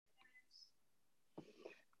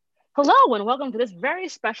Hello, and welcome to this very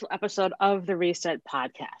special episode of the Reset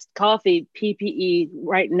Podcast, called the PPE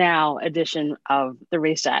Right Now edition of the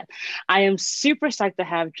Reset. I am super psyched to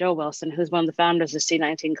have Joe Wilson, who's one of the founders of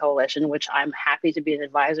C19 Coalition, which I'm happy to be an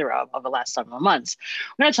advisor of over the last several months.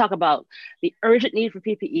 We're going to talk about the urgent need for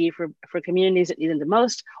PPE for communities that need it the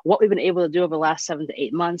most, what we've been able to do over the last 7 to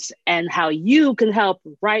 8 months, and how you can help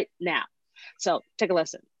right now. So take a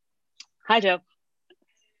listen. Hi, Joe.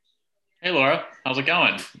 Hey Laura, how's it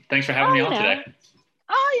going? Thanks for having me Oh, on today.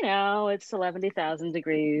 it's 70,000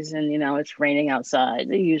 degrees and, it's raining outside,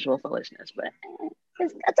 the usual foolishness, but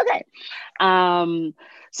that's okay. Um,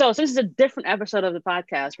 so since it's a different episode of the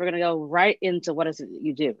podcast, we're going to go right into what is it that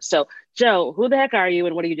you do. So, Joe, who the heck are you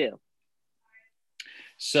and what do you do?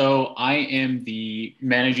 So I am the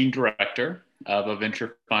managing director of a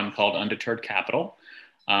venture fund called Undeterred Capital.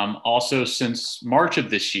 Also, since March of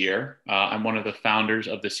this year, I'm one of the founders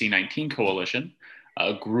of the C19 Coalition,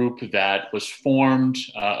 a group that was formed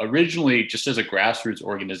originally just as a grassroots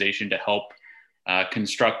organization to help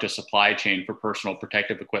construct a supply chain for personal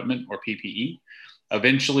protective equipment, or PPE.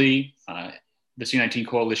 Eventually, the C19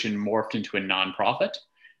 Coalition morphed into a nonprofit,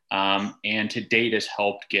 and to date has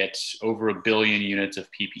helped get over 1 billion units of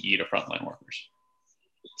PPE to frontline workers.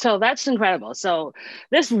 So that's incredible. So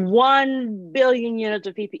this 1 billion units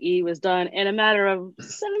of PPE was done in a matter of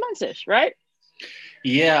 7 months-ish, right?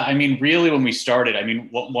 Yeah, I mean, really, when we started,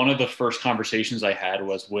 one of the first conversations I had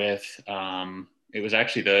was with, it was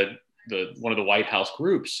actually the one of the White House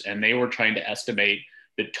groups, and they were trying to estimate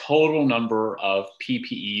the total number of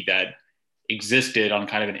PPE that existed on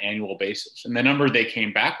kind of an annual basis. And the number they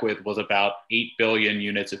came back with was about 8 billion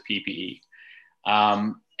units of PPE.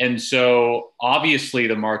 And so obviously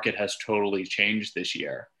the market has totally changed this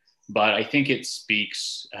year, but I think it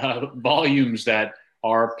speaks volumes that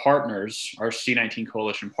our partners, our C19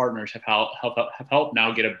 Coalition partners, have helped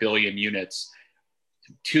now get 1 billion units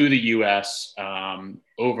to the US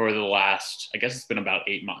over the last, I guess it's been about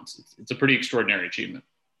 8 months. It's a pretty extraordinary achievement.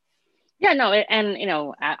 Yeah, no,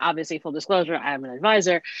 and obviously, full disclosure, I'm an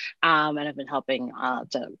advisor, and I've been helping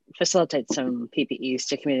to facilitate some PPEs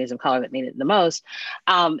to communities of color that need it the most.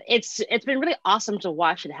 It's been really awesome to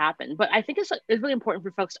watch it happen, but I think it's really important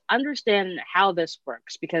for folks to understand how this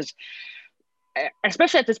works because,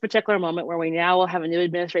 especially at this particular moment where we now will have a new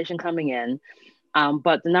administration coming in,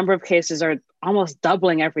 but the number of cases are almost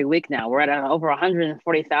doubling every week now. We're at over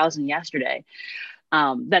 140,000 yesterday.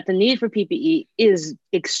 That the need for PPE is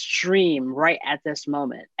extreme right at this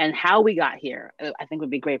moment. And how we got here, I think would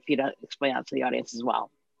be great for you to explain out to the audience as well.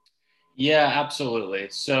 Yeah, absolutely.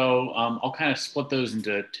 So I'll kind of split those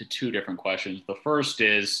into two different questions. The first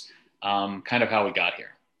is kind of how we got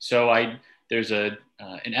here. So there's an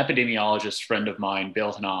epidemiologist friend of mine,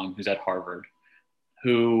 Bill Hanong, who's at Harvard,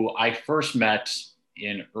 who I first met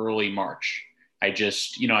in early March. I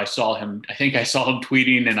saw him, I think I saw him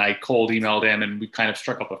tweeting and I cold emailed him and we kind of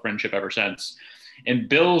struck up a friendship ever since. And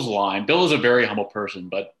Bill's line, Bill is a very humble person,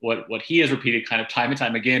 but what he has repeated kind of time and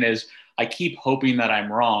time again is, I keep hoping that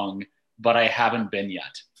I'm wrong, but I haven't been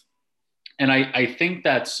yet. And I think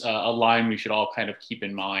that's a line we should all kind of keep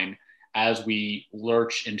in mind as we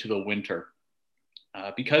lurch into the winter.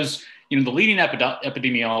 Because, the leading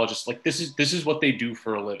epidemiologists, like this is what they do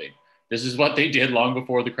for a living. This is what they did long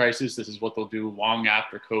before the crisis. This is what they'll do long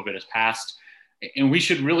after COVID has passed. And we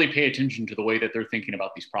should really pay attention to the way that they're thinking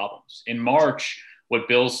about these problems. In March, what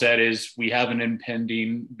Bill said is we have an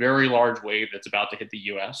impending, very large wave that's about to hit the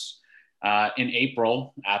US. In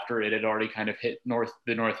April, after it had already kind of hit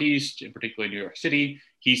the Northeast, in particularly New York City,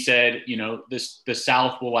 he said, the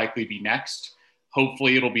South will likely be next.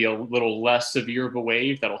 Hopefully it'll be a little less severe of a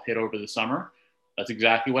wave that'll hit over the summer. That's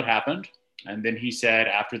exactly what happened. And then he said,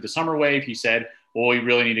 after the summer wave, he said, well, we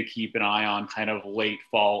really need to keep an eye on kind of late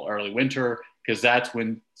fall, early winter, because that's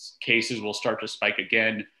when cases will start to spike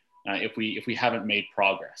again if we haven't made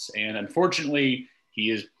progress. And unfortunately, he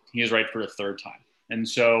is right for a third time. And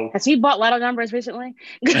so, has he bought lotto numbers recently?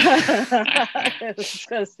 Because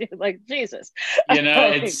like Jesus,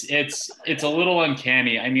 it's a little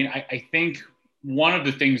uncanny. I mean, I think one of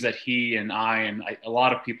the things that he and a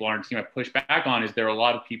lot of people on our team have pushed back on is there are a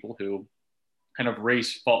lot of people who kind of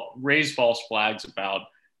raise false flags about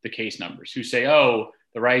the case numbers, who say, oh,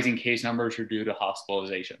 the rising case numbers are due to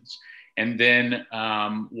hospitalizations. And then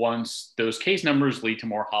once those case numbers lead to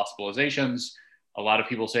more hospitalizations, a lot of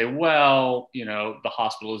people say, well, the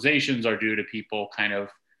hospitalizations are due to people kind of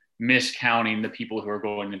miscounting the people who are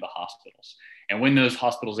going into hospitals. And when those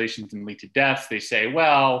hospitalizations can lead to deaths, they say,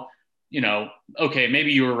 well, okay,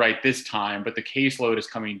 maybe you were right this time, but the caseload is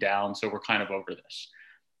coming down, so we're kind of over this.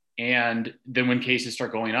 And then when cases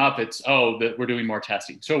start going up, it's, oh, that we're doing more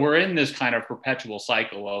testing. So we're in this kind of perpetual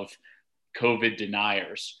cycle of COVID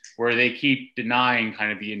deniers where they keep denying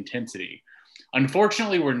kind of the intensity.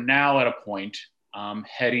 Unfortunately, we're now at a point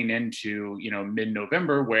heading into,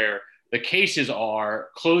 mid-November where the cases are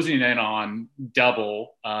closing in on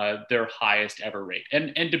double their highest ever rate.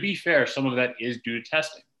 And to be fair, some of that is due to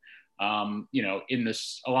testing. In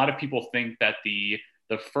this, a lot of people think that the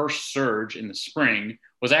first surge in the spring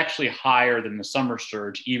was actually higher than the summer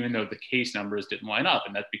surge, even though the case numbers didn't line up.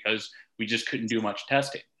 And that's because we just couldn't do much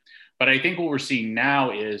testing. But I think what we're seeing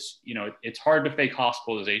now is, it's hard to fake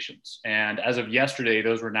hospitalizations. And as of yesterday,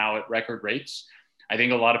 those were now at record rates. I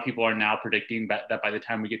think a lot of people are now predicting that by the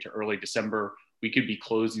time we get to early December, we could be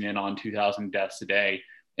closing in on 2,000 deaths a day.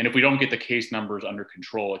 And if we don't get the case numbers under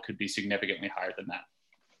control, it could be significantly higher than that.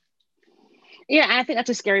 Yeah, I think that's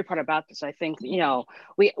a scary part about this. I think,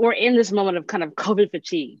 we're in this moment of kind of COVID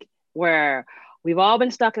fatigue where we've all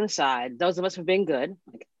been stuck inside. Those of us who've been good,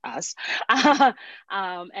 like us,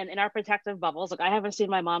 and in our protective bubbles. Like I haven't seen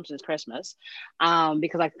my mom since Christmas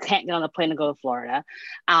because I can't get on the plane to go to Florida.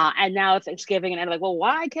 And now it's Thanksgiving and I'm like, well,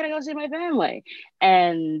 why can't I go see my family?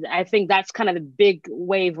 And I think that's kind of the big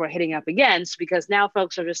wave we're hitting up against because now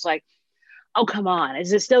folks are just like, oh, come on,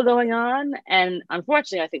 is this still going on? And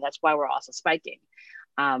unfortunately, I think that's why we're also spiking.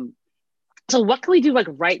 So what can we do like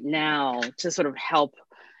right now to sort of help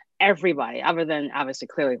everybody other than obviously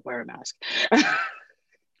clearly wear a mask?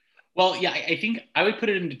 Well, yeah, I think I would put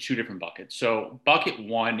it into two different buckets. So bucket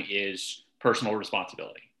one is personal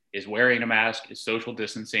responsibility, is wearing a mask, is social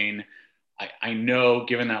distancing. I know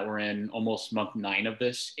given that we're in almost month 9 of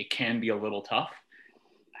this, it can be a little tough.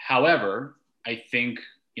 However, I think,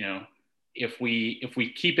 if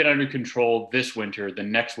we keep it under control this winter, the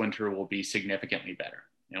next winter will be significantly better.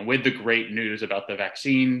 With the great news about the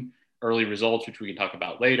vaccine, early results, which we can talk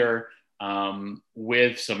about later,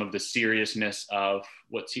 with some of the seriousness of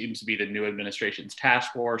what seems to be the new administration's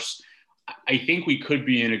task force, I think we could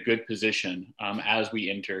be in a good position as we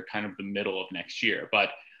enter kind of the middle of next year. But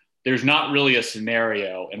there's not really a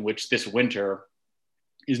scenario in which this winter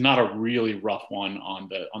is not a really rough one on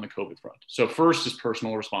the COVID front. So first is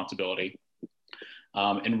personal responsibility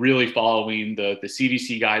and really following the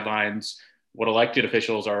CDC guidelines, what elected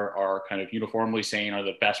officials are kind of uniformly saying are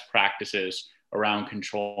the best practices around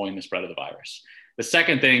controlling the spread of the virus. The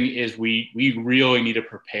second thing is we really need to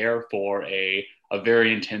prepare for a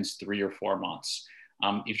very intense 3 or 4 months.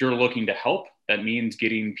 If you're looking to help, that means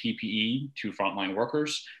getting PPE to frontline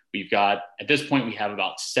workers. At this point, we have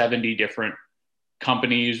about 70 different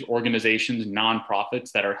companies, organizations,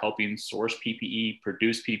 nonprofits that are helping source PPE,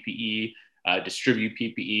 produce PPE, distribute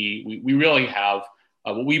PPE. We really have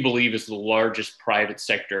what we believe is the largest private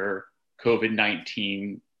sector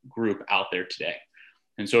COVID-19 group out there today.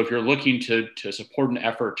 And so if you're looking to support an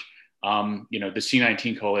effort, the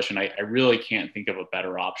C19 Coalition, I really can't think of a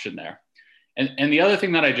better option there. And the other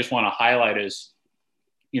thing that I just want to highlight is,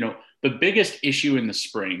 the biggest issue in the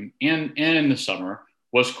spring and in the summer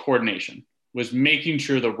was coordination, was making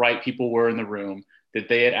sure the right people were in the room, that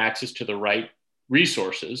they had access to the right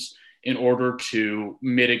resources in order to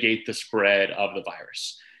mitigate the spread of the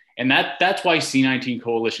virus. And that's why C19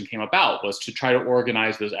 Coalition came about, was to try to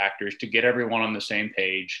organize those actors, to get everyone on the same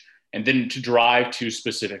page, and then to drive to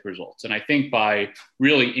specific results. And I think by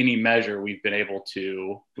really any measure, we've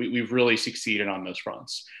really succeeded on those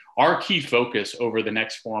fronts. Our key focus over the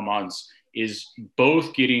next 4 months is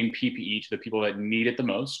both getting PPE to the people that need it the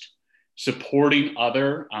most, supporting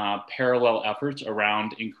other parallel efforts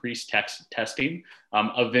around increased testing,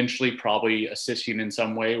 eventually probably assisting in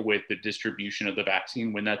some way with the distribution of the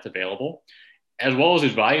vaccine when that's available, as well as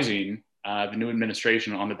advising the new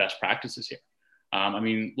administration on the best practices here.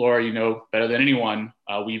 Laura, you know better than anyone,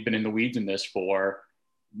 we've been in the weeds in this for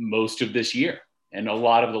most of this year. And a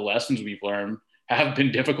lot of the lessons we've learned have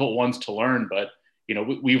been difficult ones to learn, but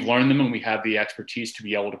we've learned them and we have the expertise to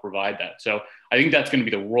be able to provide that. So I think that's going to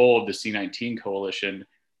be the role of the C19 Coalition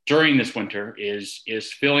during this winter is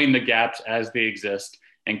filling the gaps as they exist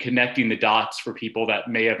and connecting the dots for people that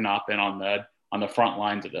may have not been on the front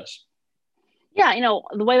lines of this. Yeah,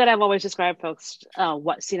 the way that I've always described folks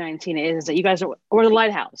what C19 is that you guys we're the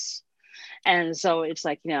lighthouse. And so it's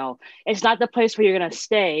like, it's not the place where you're going to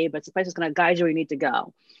stay, but it's the place that's going to guide you where you need to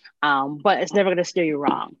go. But it's never going to steer you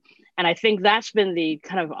wrong. And I think that's been the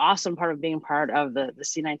kind of awesome part of being part of the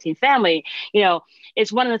C19 family.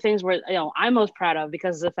 It's one of the things where, I'm most proud of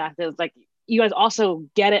because of the fact that it's like, you guys also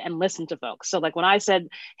get it and listen to folks. So like when I said,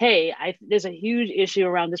 hey, there's a huge issue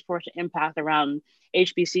around disproportionate impact around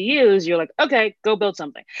HBCUs, you're like, okay, go build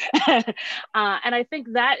something. And I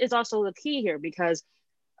think that is also the key here because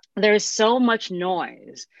there's so much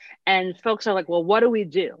noise, and folks are like, well, what do we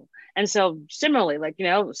do? And so similarly, like,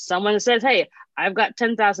 someone says, hey, I've got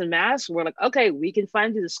 10,000 masks. We're like, okay, we can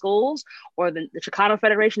find you the schools or the Chicano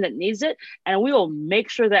Federation that needs it, and we will make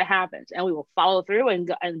sure that happens, and we will follow through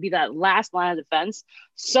and be that last line of defense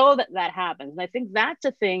so that that happens. And I think that's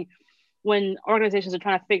a thing when organizations are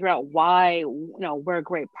trying to figure out why we're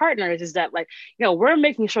great partners, is that, like, we're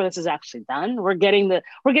making sure this is actually done. We're getting that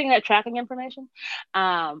tracking information,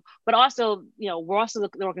 but also we're also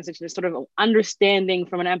the organization is sort of understanding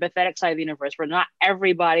from an empathetic side of the universe, where not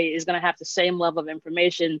everybody is going to have the same level of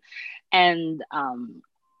information and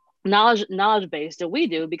knowledge base that we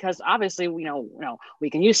do, because obviously we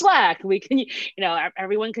can use Slack, we can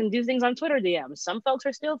everyone can do things on Twitter DMs. Some folks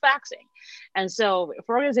are still faxing, and so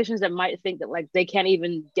for organizations that might think that, like, they can't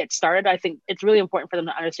even get started, I think it's really important for them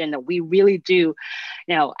to understand that we really do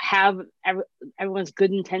have everyone's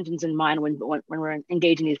good intentions in mind when we're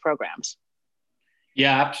engaging these programs.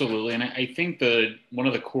 Yeah, absolutely. And I think one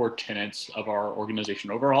of the core tenets of our organization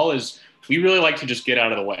overall is we really like to just get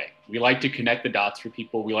out of the way. We like to connect the dots for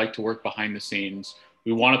people. We like to work behind the scenes.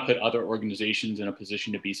 We want to put other organizations in a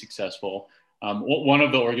position to be successful. One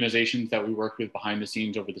of the organizations that we worked with behind the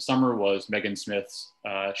scenes over the summer was Megan Smith's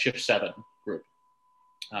Shift 7 group.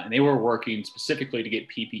 And they were working specifically to get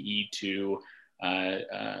PPE to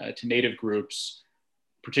Native groups,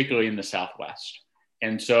 particularly in the Southwest.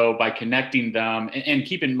 And so by connecting them, and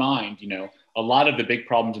keep in mind, a lot of the big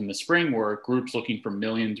problems in the spring were groups looking for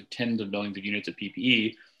millions or tens of millions of units of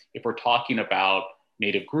PPE. If we're talking about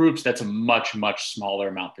Native groups, that's a much, much smaller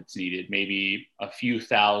amount that's needed, maybe a few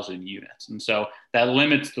thousand units. And so that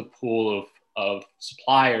limits the pool of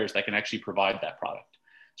suppliers that can actually provide that product.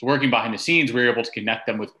 So working behind the scenes, we were able to connect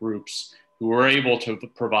them with groups who were able to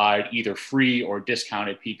provide either free or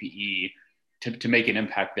discounted PPE to make an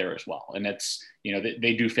impact there as well. And that's,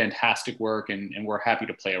 they do fantastic work, and we're happy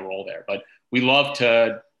to play a role there. But we love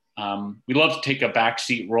to take a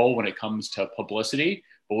backseat role when it comes to publicity,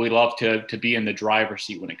 but we love to be in the driver's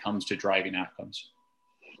seat when it comes to driving outcomes.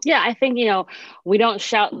 Yeah, I think we don't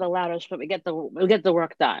shout the loudest, but we get the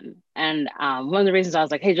work done. And one of the reasons I was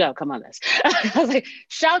like, "Hey Joe, come on this," I was like,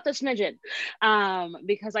 "Shout the smidgen,"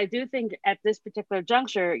 because I do think at this particular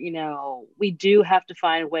juncture, we do have to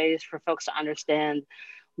find ways for folks to understand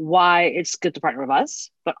why it's good to partner with us,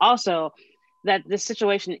 but also that this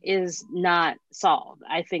situation is not solved.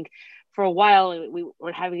 I think for a while we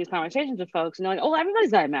were having these conversations with folks, and they're like, "Oh,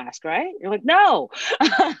 everybody's got a mask, right?" You're like, "No,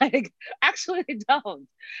 like, actually they don't."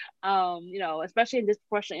 Especially in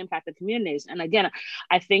disproportionately impacted communities. And again,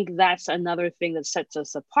 I think that's another thing that sets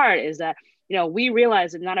us apart, is that we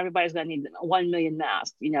realize that not everybody's going to need 1 million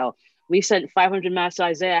masks. We sent 500 masks to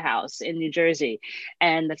Isaiah House in New Jersey,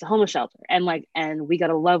 and that's a homeless shelter, and we got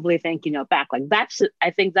a lovely thank you note back. Like,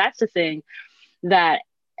 I think that's the thing that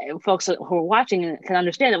folks who are watching can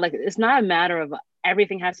understand, that, like, it's not a matter of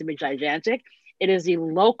everything has to be gigantic. It is the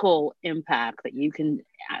local impact that you can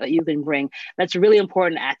bring that's really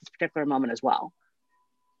important at this particular moment as well.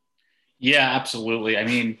 Yeah, absolutely. I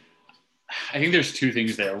mean, I think there's two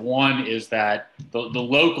things there. One is that the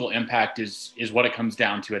local impact is what it comes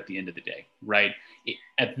down to at the end of the day, right?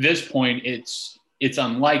 At this point, it's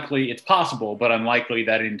unlikely, it's possible, but unlikely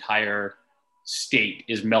that an entire state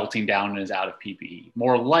is melting down and is out of PPE.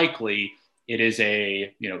 More likely, it is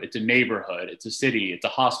it's a neighborhood, it's a city, it's a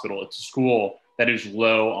hospital, it's a school that is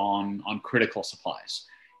low on critical supplies.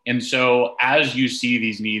 And so as you see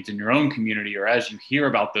these needs in your own community, or as you hear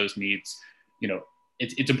about those needs,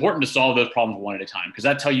 it's important to solve those problems one at a time, because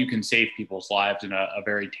that's how you can save people's lives in a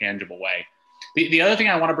very tangible way. The other thing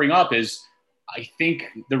I want to bring up is, I think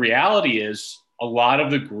the reality is a lot of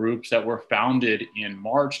the groups that were founded in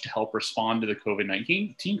March to help respond to the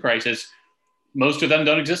COVID-19 crisis, most of them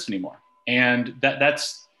don't exist anymore. And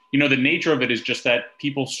that's, the nature of it is just that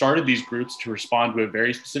people started these groups to respond to a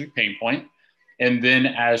very specific pain point. And then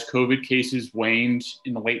as COVID cases waned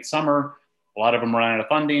in the late summer, a lot of them ran out of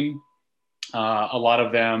funding. A lot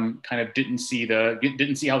of them kind of didn't see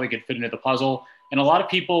how they could fit into the puzzle. And a lot of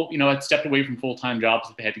people, had stepped away from full-time jobs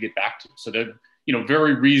that they had to get back to. So they're,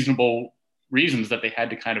 very reasonable reasons that they had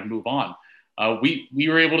to kind of move on. We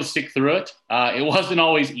were able to stick through it. It wasn't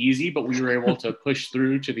always easy, but we were able to push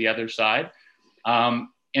through to the other side.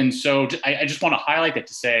 And so I just want to highlight that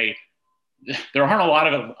to say there aren't a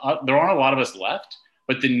lot of us left,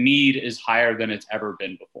 but the need is higher than it's ever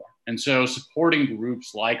been before. And so supporting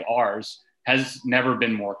groups like ours has never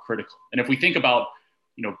been more critical. And if we think about,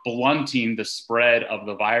 blunting the spread of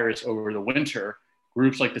the virus over the winter,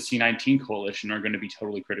 groups like the C19 Coalition are going to be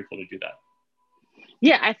totally critical to do that.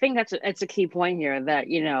 Yeah, I think it's a key point here that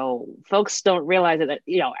folks don't realize that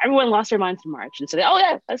everyone lost their minds in March and said, oh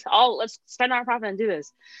yeah, let's spend our profit and do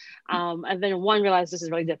this, and then one realized this is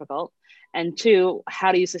really difficult, and two,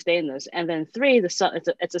 how do you sustain this, and then three, it's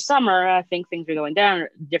a summer. I think things are going down,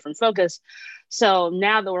 different focus. So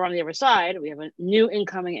now that we're on the other side, we have a new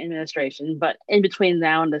incoming administration, but in between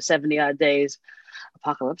now and the 70 odd days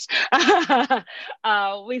apocalypse,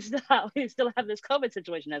 we still have this COVID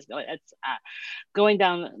situation that's going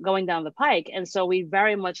down the pike, and so we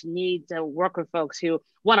very much need to work with folks who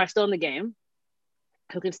one are still in the game,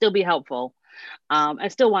 who can still be helpful,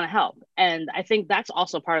 and still want to help. And I think that's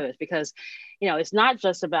also part of this because, it's not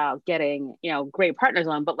just about getting, great partners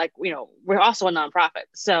on, but like, we're also a nonprofit.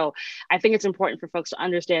 So I think it's important for folks to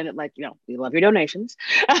understand that, like, we love your donations,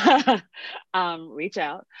 reach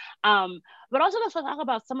out. But also let's talk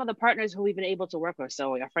about some of the partners who we've been able to work with.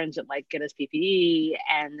 So our friends at like Get Us PPE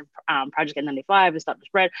and Project N95 and Stop the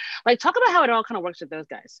Spread. Like, talk about how it all kind of works with those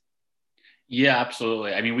guys. Yeah,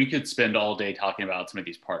 absolutely. I mean, we could spend all day talking about some of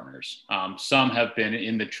these partners. Some have been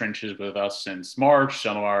in the trenches with us since March.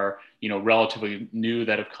 Some are, relatively new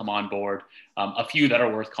that have come on board. A few that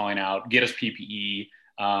are worth calling out: Get Us PPE,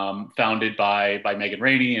 founded by Megan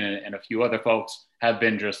Rainey and a few other folks, have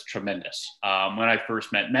been just tremendous. When I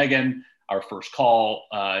first met Megan, our first call,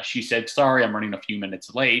 she said, "Sorry, I'm running a few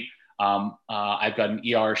minutes late. I've got an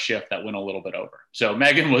ER shift that went a little bit over." So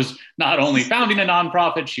Megan was not only founding a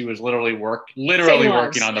nonprofit, she was literally working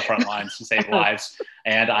on the front lines to save lives.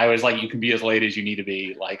 And I was like, "You can be as late as you need to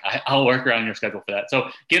be. Like, I'll work around your schedule for that." So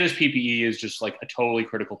Get Us PPE is just like a totally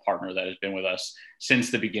critical partner that has been with us since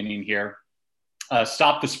the beginning here.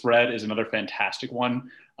 Stop the Spread is another fantastic one.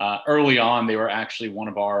 Early on, they were actually one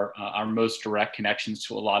of our most direct connections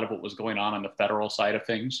to a lot of what was going on the federal side of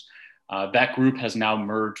things. That group has now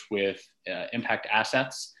merged with Impact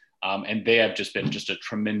Assets, and they have just been a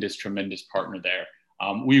tremendous, tremendous partner there.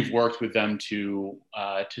 We've worked with them to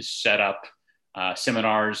set up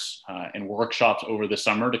seminars and workshops over the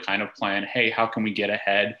summer to kind of plan, hey, how can we get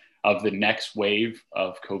ahead of the next wave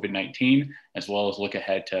of COVID-19, as well as look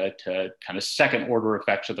ahead to kind of second order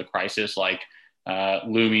effects of the crisis, like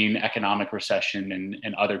looming economic recession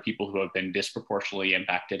and other people who have been disproportionately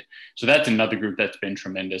impacted. So that's another group that's been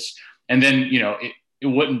tremendous. And then, it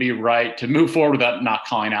wouldn't be right to move forward without not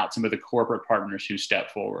calling out some of the corporate partners who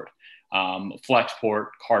stepped forward. Flexport,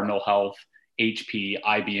 Cardinal Health, HP,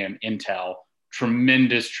 IBM, Intel,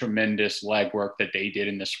 tremendous, tremendous legwork that they did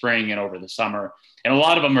in the spring and over the summer. And a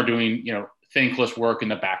lot of them are doing, thankless work in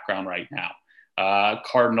the background right now.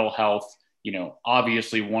 Cardinal Health,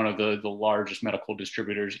 obviously one of the largest medical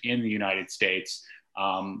distributors in the United States.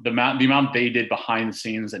 The amount they did behind the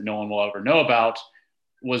scenes that no one will ever know about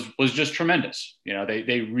was just tremendous.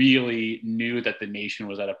 They really knew that the nation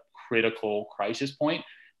was at a critical crisis point,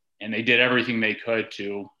 and they did everything they could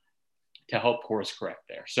to help course correct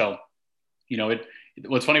there. So,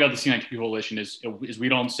 what's funny about the C19 Coalition is we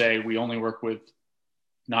don't say we only work with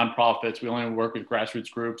nonprofits, we only work with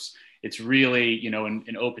grassroots groups. It's really,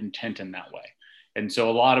 an open tent in that way. And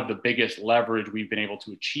so a lot of the biggest leverage we've been able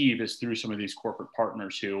to achieve is through some of these corporate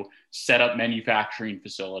partners who set up manufacturing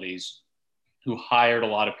facilities, who hired a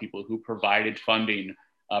lot of people, who provided funding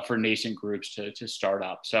for nascent groups to start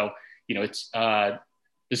up. So, it's the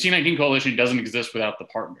C19 Coalition doesn't exist without the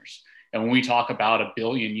partners. And when we talk about 1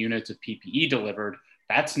 billion units of PPE delivered,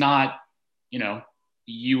 that's not,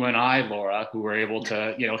 you and I, Laura, who were able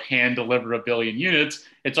to, hand deliver 1 billion units.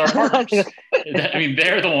 It's our partners. I mean,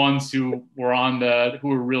 they're the ones who were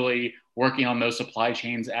really working on those supply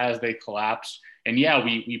chains as they collapsed. And yeah,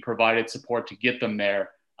 we provided support to get them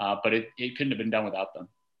there, but it couldn't have been done without them.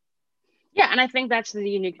 Yeah, and I think that's the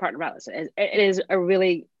unique part about this. It is a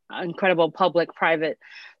really incredible public-private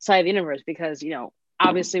side of the universe because,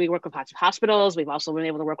 obviously we work with lots of hospitals. We've also been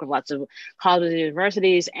able to work with lots of colleges and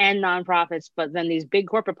universities and nonprofits, but then these big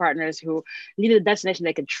corporate partners who needed a destination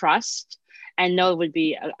they could trust and know would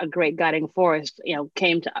be a great guiding force,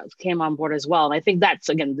 came on board as well. And I think that's,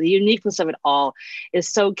 again, the uniqueness of it all is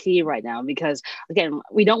so key right now because, again,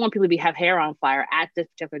 we don't want people to have hair on fire at this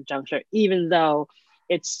particular juncture, even though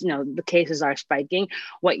it's, the cases are spiking.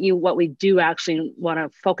 What we do actually want to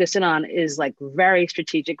focus in on is like very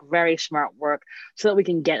strategic, very smart work so that we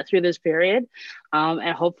can get through this period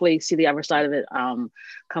and hopefully see the other side of it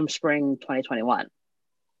come spring 2021.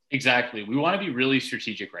 Exactly. We want to be really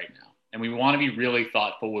strategic right now. And we want to be really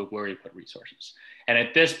thoughtful with where we put resources. And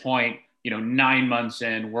at this point, 9 months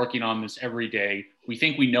in, working on this every day, we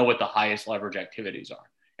think we know what the highest leverage activities are.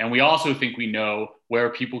 And we also think we know where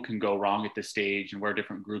people can go wrong at this stage and where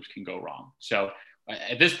different groups can go wrong. So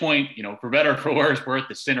at this point, for better or for worse, we're at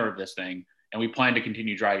the center of this thing. and we plan to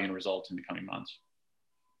continue driving results in the coming months.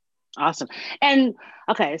 Awesome. And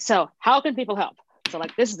okay, so how can people help? So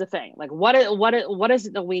like, this is the thing, like what is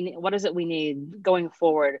it that we need going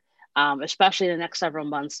forward, especially in the next several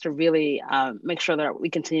months, to really make sure that we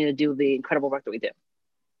continue to do the incredible work that we do?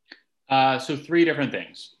 So 3 different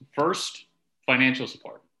things. First, financial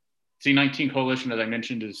support. C19 Coalition, as I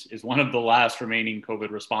mentioned, is one of the last remaining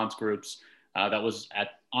COVID response groups that was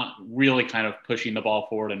really kind of pushing the ball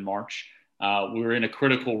forward in March. We're in a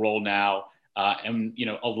critical role now. And,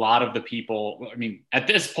 a lot of the people, at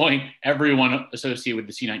this point, everyone associated with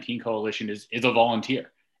the C19 Coalition is a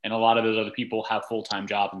volunteer. And a lot of those other people have full-time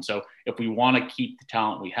jobs. And so if we want to keep the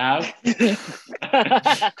talent we have,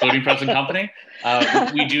 including present company,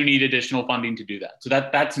 we do need additional funding to do that. So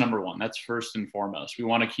that's number one. That's first and foremost. We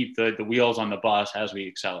want to keep the wheels on the bus as we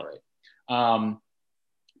accelerate. The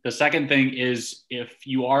second thing is, if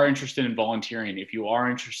you are interested in volunteering, if you are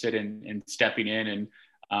interested in stepping in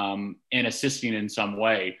and assisting in some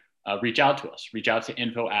way, reach out to us. Reach out to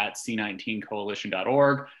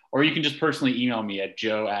info@c19coalition.org, or you can just personally email me at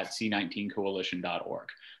joe@c19coalition.org.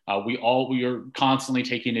 We are constantly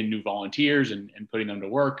taking in new volunteers and putting them to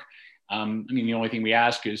work. The only thing we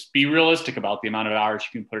ask is be realistic about the amount of hours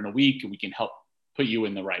you can put in a week, and we can help put you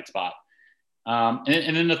in the right spot.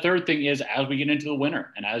 And then the third thing is, as we get into the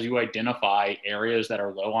winter and as you identify areas that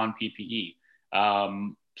are low on PPE,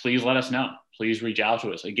 please let us know. Please reach out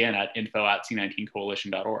to us, again, at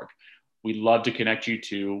info@c19coalition.org. We'd love to connect you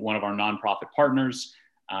to one of our nonprofit partners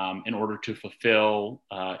in order to fulfill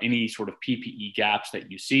any sort of PPE gaps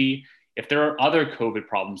that you see. If there are other COVID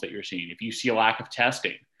problems that you're seeing, if you see a lack of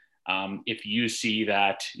testing, if you see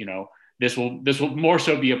that, this will more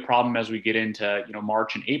so be a problem as we get into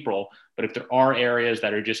March and April. But if there are areas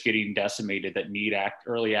that are just getting decimated that need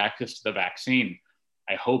early access to the vaccine,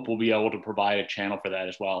 I hope we'll be able to provide a channel for that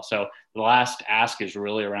as well. So the last ask is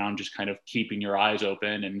really around just kind of keeping your eyes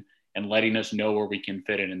open and letting us know where we can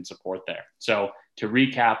fit in and support there. So to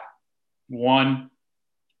recap, 1,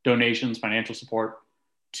 donations, financial support;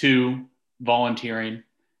 2, volunteering;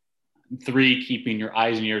 3, keeping your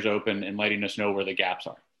eyes and ears open and letting us know where the gaps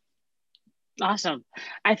are. Awesome.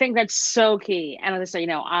 I think that's so key. And as I say,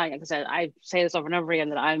 like I said, I say this over and over again,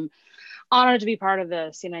 that I'm honored to be part of the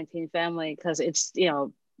C19 family, because it's the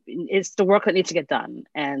work that needs to get done.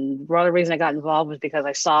 And the other reason I got involved was because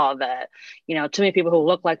I saw that, too many people who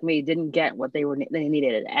looked like me didn't get what they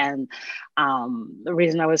needed. And the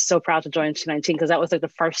reason I was so proud to join C19, because that was like the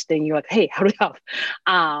first thing you're like, hey, how do we help?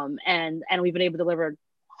 And we've been able to deliver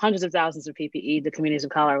hundreds of thousands of PPE to communities of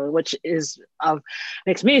color, which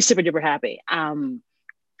makes me super duper happy.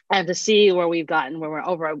 And to see where we've gotten, where we're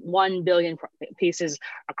over 1 billion pieces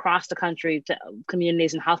across the country to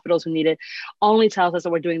communities and hospitals who need it, only tells us that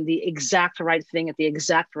we're doing the exact right thing at the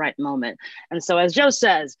exact right moment. And so, as Joe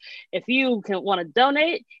says, if you want to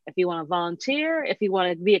donate, if you want to volunteer, if you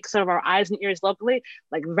want to be sort of our eyes and ears locally,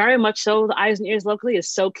 like very much so, the eyes and ears locally is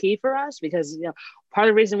so key for us, because part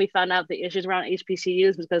of the reason we found out the issues around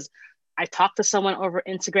HBCUs was because I talked to someone over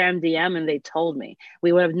Instagram DM and they told me.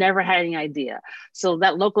 We would have never had any idea. So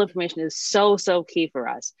that local information is so, so key for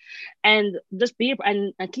us. And just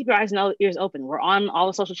and keep your eyes and ears open. We're on all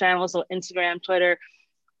the social channels, so Instagram, Twitter,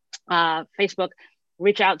 Facebook.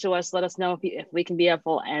 Reach out to us. Let us know if we can be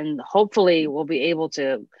helpful, and hopefully we'll be able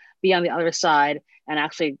to be on the other side and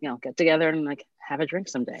actually, get together and have a drink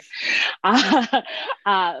someday.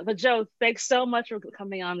 But Joe, thanks so much for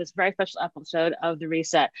coming on this very special episode of The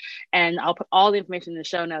Reset. And I'll put all the information in the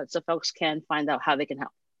show notes so folks can find out how they can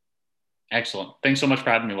help. Excellent. Thanks so much for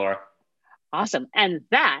having me, Laura. Awesome. And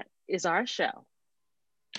that is our show.